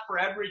 games left for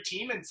every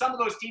team. And some of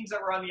those teams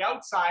that were on the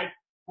outside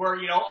were,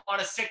 you know, on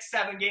a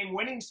 6-7 game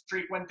winning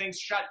streak when things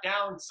shut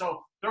down.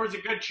 So there was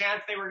a good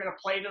chance they were going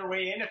to play their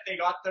way in if they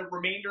got the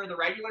remainder of the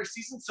regular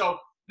season. So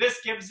this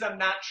gives them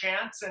that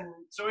chance. And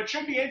so it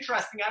should be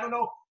interesting. I don't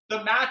know. The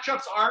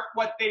matchups aren't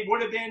what they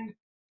would have been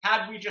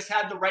had we just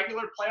had the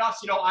regular playoffs.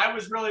 You know, I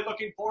was really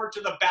looking forward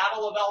to the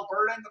Battle of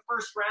Alberta in the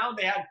first round.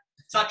 They had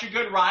such a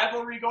good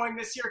rivalry going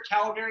this year,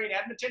 Calgary and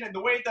Edmonton. And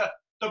the way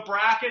the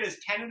bracket is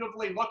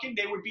tentatively looking,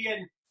 they would be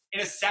in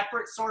a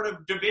separate sort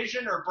of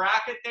division or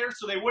bracket there,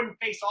 so they wouldn't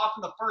face off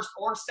in the first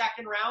or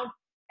second round.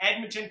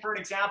 Edmonton, for an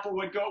example,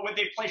 would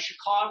they play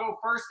Chicago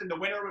first, and the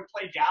winner would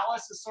play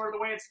Dallas, is sort of the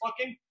way it's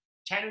looking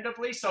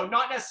tentatively. So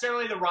not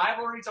necessarily the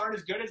rivalries aren't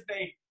as good as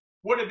they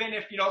would have been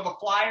if, you know, the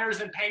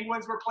Flyers and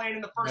Penguins were playing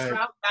in the first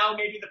round. Now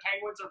maybe the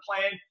Penguins are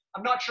playing.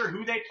 I'm not sure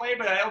who they play,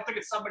 but I don't think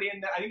it's somebody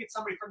I think it's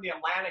somebody from the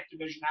Atlantic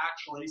division,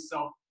 actually.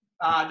 So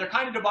they're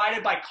kind of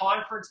divided by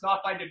conference,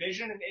 not by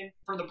division,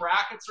 for the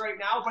brackets right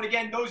now. But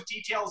again, those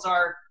details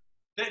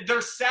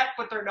they're set,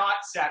 but they're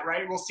not set,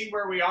 right? We'll see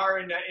where we are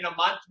in a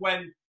month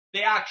when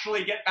they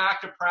actually get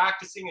back to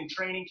practicing and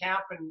training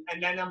camp,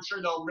 and then I'm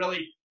sure they'll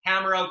really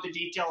hammer out the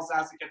details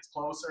as it gets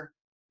closer.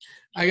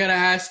 I got to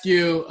ask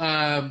you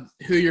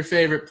who your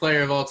favorite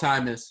player of all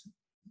time is.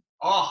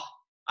 Oh,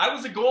 I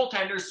was a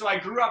goaltender, so I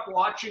grew up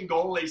watching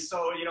goalies.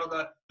 So, you know,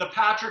 the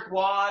Patrick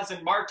Roys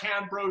and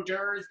Martin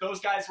Brodeurs, those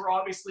guys were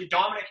obviously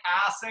Dominic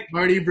Hasek.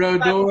 Marty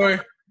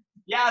Brodeur.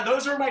 Yeah,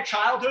 those were my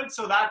childhood.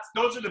 So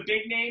those are the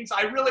big names.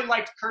 I really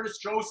liked Curtis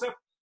Joseph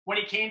when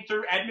he came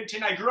through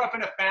Edmonton. I grew up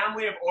in a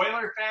family of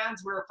Oiler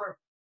fans. We were for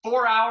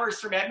 4 hours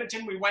from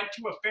Edmonton. We went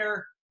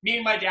to me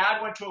and my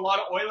dad went to a lot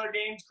of Oiler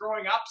games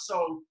growing up.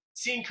 So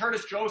seeing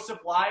Curtis Joseph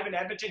live in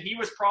Edmonton, he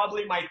was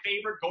probably my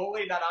favorite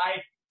goalie that I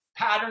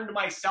patterned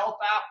myself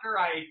after.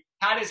 I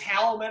had his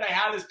helmet, I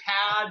had his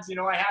pads, you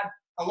know, I had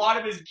a lot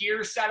of his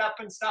gear set up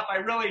and stuff.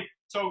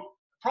 So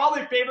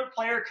probably favorite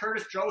player,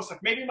 Curtis Joseph.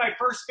 Maybe my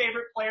first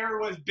favorite player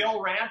was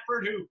Bill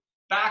Ranford, who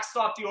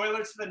backstopped the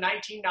Oilers to the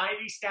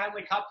 1990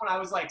 Stanley Cup when I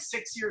was like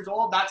 6 years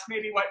old. That's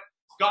maybe what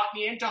got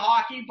me into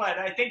hockey. But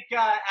I think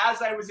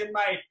as I was in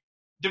my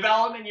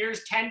development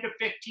years, 10 to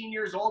 15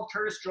 years old,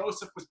 Curtis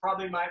Joseph was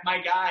probably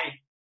my guy.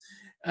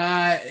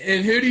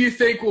 And who do you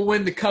think will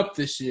win the Cup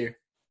this year?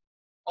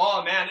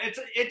 Oh, man,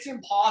 it's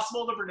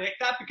impossible to predict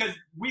that because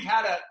we've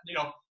had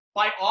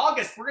by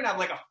August, we're going to have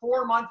like a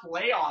 4-month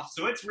layoff.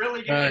 So it's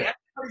really going to be,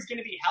 everybody's going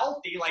to be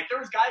healthy. Like there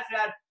was guys that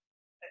had,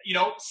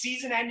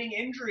 season-ending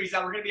injuries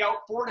that were going to be out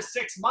 4 to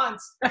 6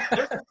 months. They're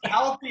going to be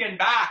healthy and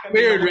back. I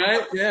mean, weird,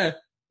 right? Yeah.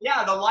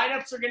 Yeah, the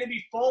lineups are going to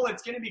be full.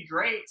 It's going to be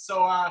great.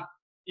 So, I'd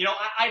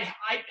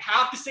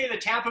have to say the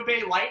Tampa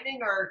Bay Lightning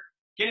are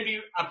going to be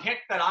a pick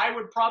that I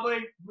would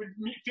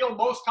feel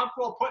most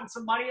comfortable putting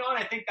some money on.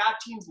 I think that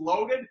team's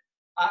loaded.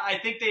 I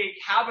think they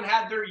haven't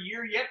had their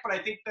year yet, but I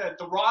think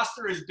the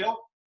roster is built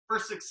for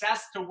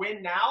success to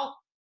win now.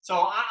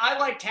 So I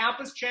like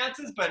Tampa's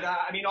chances, but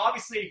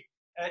obviously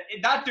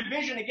that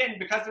division, again,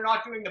 because they're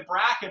not doing the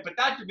bracket, but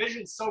that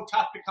division's so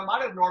tough to come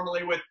out of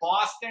normally with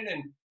Boston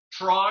and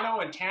Toronto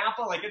and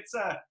Tampa. Like it's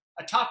a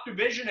tough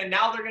division, and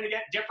now they're going to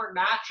get different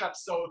matchups.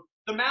 So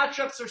the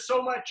matchups are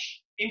so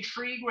much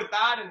intrigue with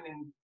that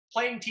and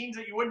playing teams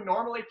that you wouldn't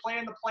normally play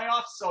in the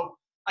playoffs. So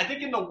I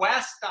think in the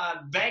West,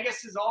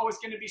 Vegas is always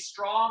going to be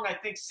strong. I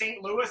think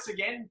St. Louis,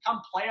 again,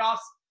 come playoffs,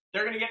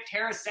 they're going to get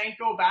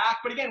Tarasenko back.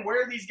 But again,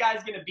 where are these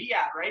guys going to be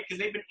at, right?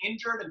 Because they've been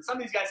injured, and some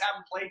of these guys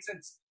haven't played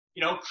since,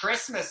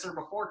 Christmas or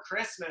before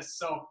Christmas.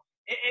 So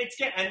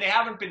and they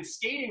haven't been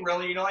skating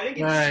really. I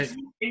think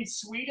in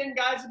Sweden,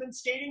 guys have been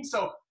skating.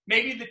 So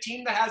maybe the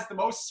team that has the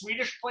most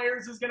Swedish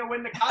players is going to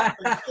win the Cup.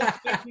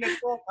 It's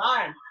full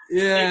time.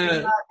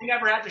 Yeah. They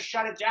never had to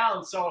shut it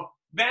down. So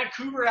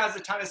Vancouver has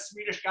a ton of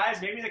Swedish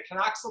guys. Maybe the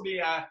Canucks will be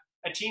a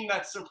team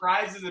that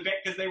surprises a bit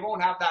because they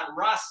won't have that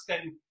rust.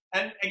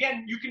 And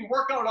again, you can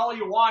work out all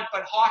you want,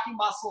 but hockey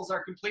muscles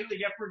are completely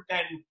different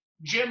than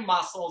gym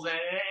muscles,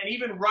 and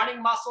even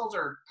running muscles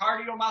or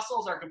cardio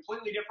muscles are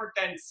completely different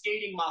than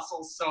skating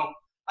muscles. So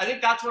I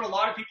think that's what a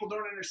lot of people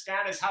don't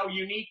understand is how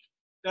unique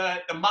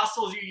the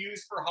muscles you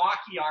use for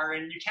hockey are,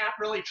 and you can't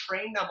really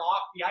train them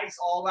off the ice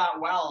all that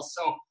well.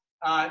 So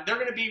they're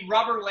going to be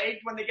rubber-legged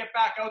when they get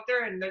back out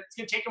there, and it's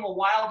going to take them a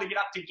while to get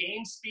up to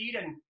game speed,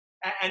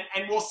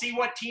 and we'll see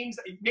what teams,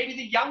 maybe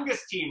the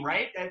youngest team,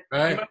 right?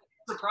 Right.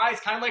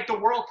 Surprised, kind of like the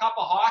World Cup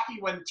of Hockey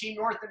when Team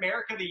North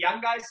America, the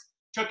young guys,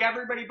 took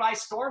everybody by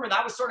storm, and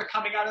that was sort of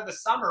coming out of the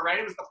summer, right?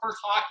 It was the first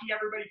hockey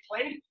everybody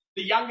played.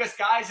 The youngest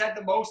guys had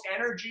the most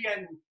energy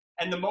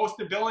and the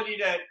most ability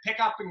to pick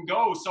up and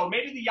go. So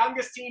maybe the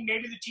youngest team,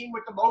 maybe the team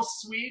with the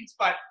most Swedes,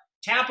 but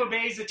Tampa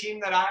Bay is a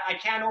team that I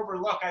can't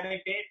overlook. I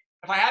think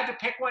if I had to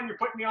pick one, you're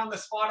putting me on the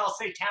spot, I'll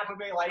say Tampa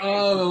Bay Lightning.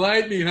 Oh, the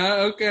Lightning,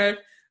 huh?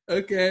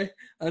 Okay.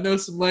 I know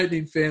some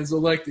Lightning fans will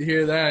like to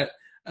hear that.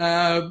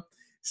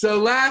 So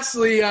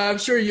lastly, I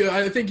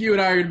think you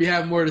and I are going to be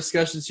having more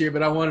discussions here,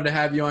 but I wanted to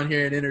have you on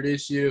here and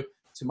introduce you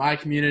to my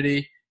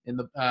community and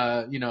the,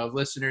 of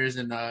listeners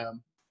and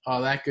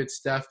all that good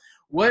stuff.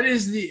 What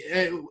is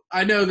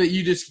I know that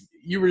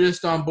you were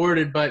just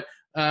onboarded, but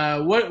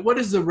what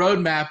does the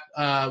roadmap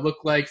look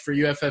like for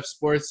UFF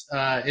Sports?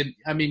 And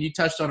I mean, you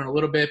touched on it a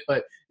little bit,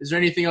 but is there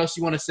anything else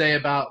you want to say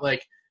about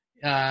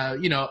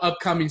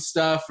upcoming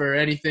stuff or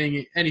anything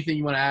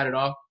you want to add at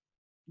all?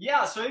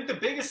 Yeah. So I think the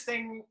biggest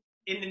thing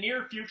in the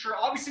near future,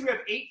 obviously we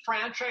have 8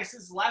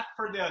 franchises left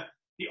for the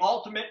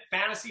Ultimate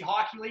Fantasy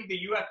Hockey League, the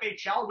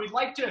UFHL. We'd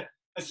like to,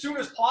 as soon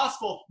as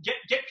possible,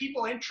 get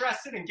people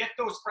interested and get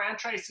those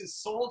franchises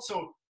sold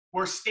so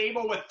we're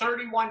stable with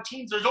 31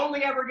 teams. There's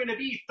only ever going to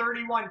be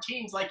 31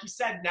 teams. Like you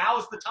said, now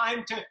is the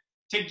time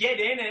to get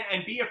in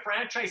and be a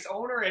franchise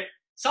owner.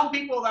 Some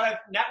people that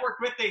I've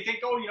networked with, they think,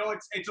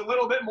 it's a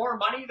little bit more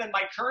money than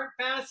my current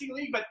fantasy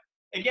league, but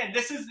again,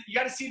 you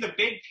got to see the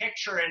big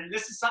picture, and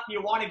this is something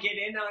you want to get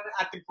in on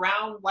at the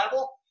ground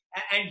level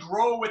and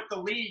grow with the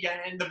league,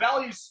 and the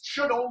values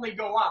should only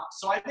go up.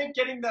 So I think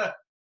getting the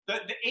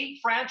 8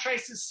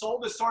 franchises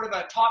sold is sort of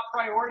a top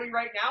priority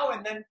right now,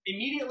 and then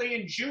immediately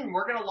in June,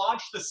 we're going to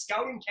launch the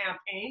scouting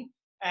campaign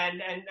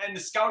and the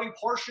scouting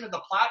portion of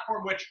the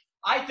platform, which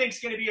I think is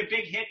going to be a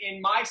big hit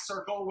in my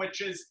circle, which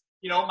is,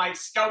 my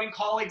scouting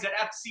colleagues at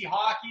FC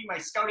Hockey, my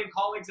scouting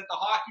colleagues at the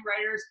Hockey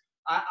Writers.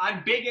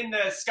 I'm big in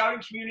the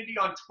scouting community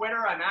on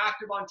Twitter. I'm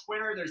active on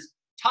Twitter. There's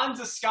tons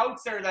of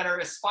scouts there that are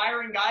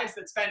aspiring guys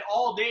that spend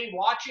all day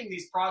watching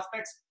these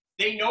prospects.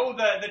 They know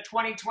the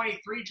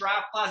 2023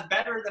 draft class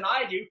better than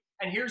I do,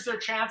 and here's their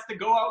chance to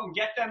go out and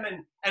get them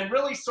and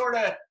really sort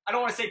of, I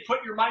don't want to say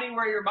put your money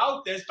where your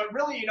mouth is, but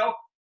really,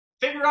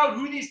 figure out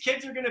who these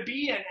kids are going to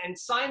be and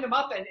sign them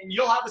up, and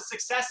you'll have a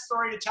success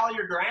story to tell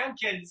your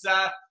grandkids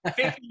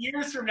 50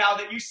 years from now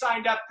that you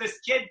signed up this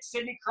kid,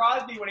 Sidney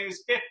Crosby, when he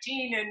was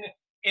 15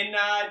 in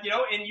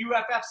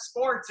UFF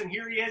Sports, and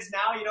here he is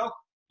now,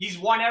 he's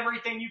won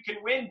everything you can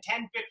win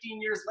 10,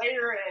 15 years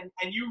later,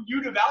 and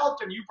you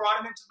developed him, you brought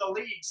him into the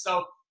league.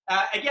 So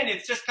again,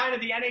 it's just kind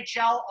of the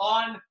NHL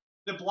on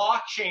the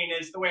blockchain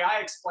is the way I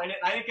explain it.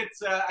 I think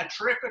it's a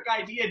terrific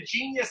idea,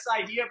 genius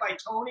idea by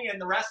Tony and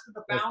the rest of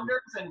the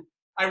founders. And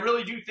I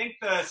really do think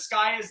the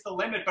sky is the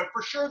limit. But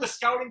for sure, the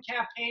scouting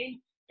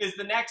campaign is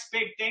the next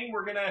big thing.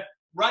 We're going to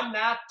run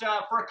that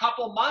for a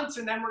couple months,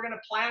 and then we're going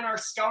to plan our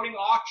scouting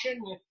auction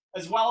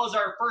as well as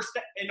our first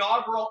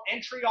inaugural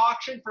entry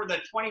auction for the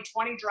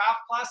 2020 draft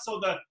class, so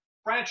the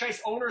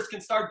franchise owners can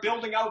start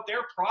building out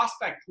their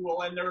prospect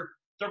pool and their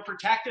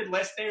protected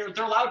list. They're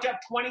allowed to have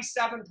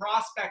 27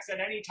 prospects at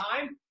any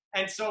time.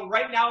 And so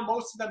right now,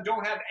 most of them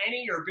don't have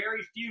any or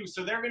very few.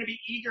 So they're going to be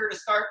eager to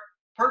start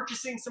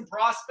purchasing some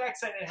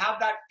prospects and have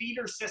that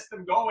feeder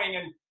system going.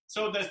 And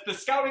so the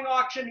scouting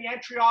auction, the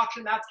entry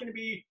auction, that's going to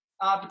be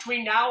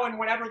between now and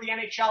whenever the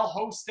NHL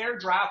hosts their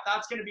draft.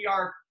 That's going to be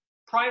our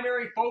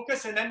primary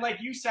focus. And then, like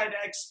you said,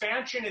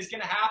 expansion is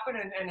going to happen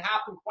and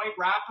happen quite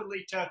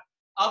rapidly to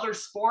other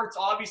sports.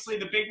 Obviously,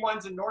 the big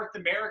ones in North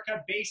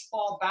America,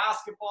 baseball,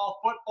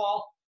 basketball,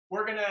 football,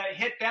 we're going to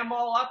hit them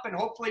all up and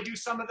hopefully do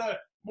some of the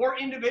more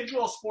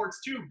individual sports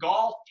too,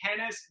 golf,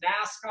 tennis,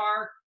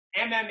 NASCAR,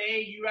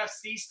 MMA,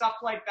 UFC, stuff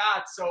like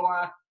that. So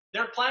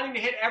they're planning to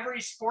hit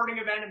every sporting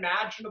event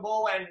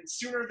imaginable, and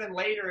sooner than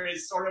later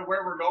is sort of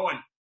where we're going.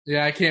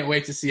 Yeah, I can't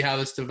wait to see how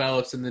this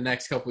develops in the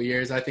next couple of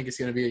years. I think it's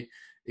going to be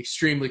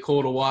extremely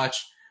cool to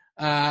watch.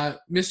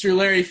 Mr.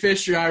 Larry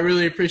Fisher, I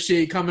really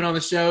appreciate you coming on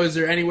the show. Is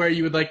there anywhere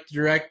you would like to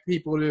direct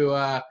people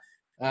to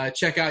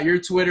check out your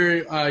Twitter?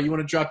 You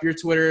want to drop your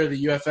Twitter,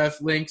 the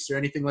UFF links, or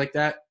anything like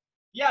that?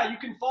 Yeah, you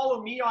can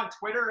follow me on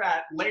Twitter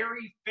at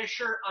Larry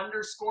Fisher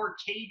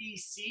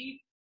 _KDC,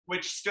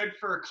 which stood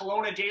for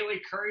Kelowna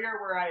Daily Courier,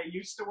 where I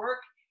used to work.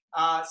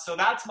 So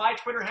that's my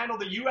Twitter handle.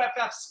 The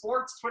UFF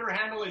Sports Twitter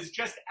handle is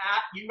just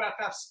at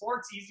UFF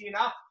Sports, easy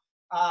enough.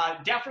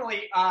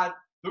 Definitely,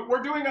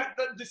 we're doing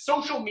the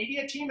social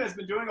media team has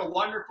been doing a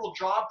wonderful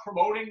job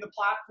promoting the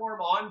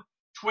platform on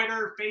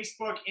Twitter,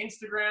 Facebook,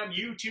 Instagram,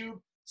 YouTube.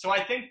 So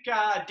I think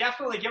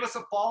definitely give us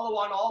a follow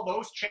on all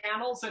those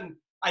channels. And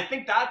I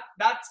think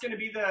that's going to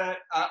be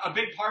a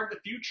big part of the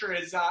future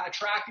is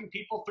attracting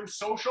people through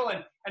social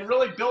and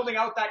really building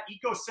out that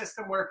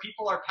ecosystem where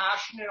people are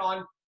passionate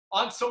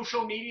on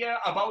social media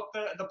about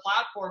the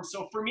platform.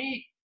 So for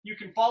me, you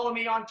can follow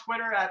me on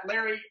Twitter at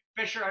Larry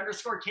Fisher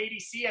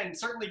 _KDC, and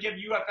certainly give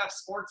UFF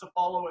Sports a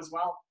follow as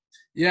well.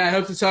 Yeah, I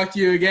hope to talk to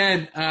you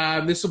again.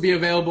 This will be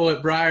available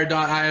at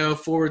briar.io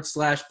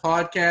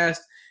 /podcast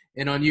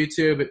and on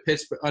YouTube at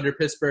under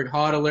Pittsburgh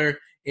Hodler,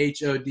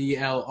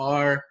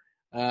 HODLR.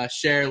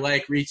 Share,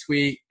 like,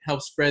 retweet,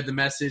 help spread the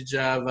message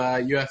of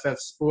UFF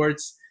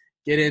Sports.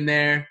 Get in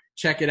there,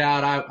 check it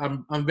out.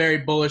 I'm very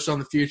bullish on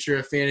the future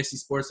of fantasy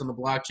sports on the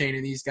blockchain,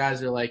 and these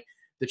guys are like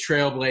the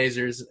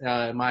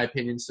trailblazers, in my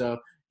opinion. So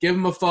give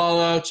them a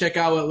follow. Check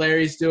out what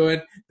Larry's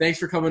doing. Thanks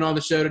for coming on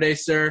the show today,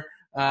 sir.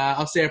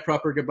 I'll say a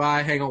proper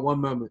goodbye. Hang on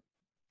one moment.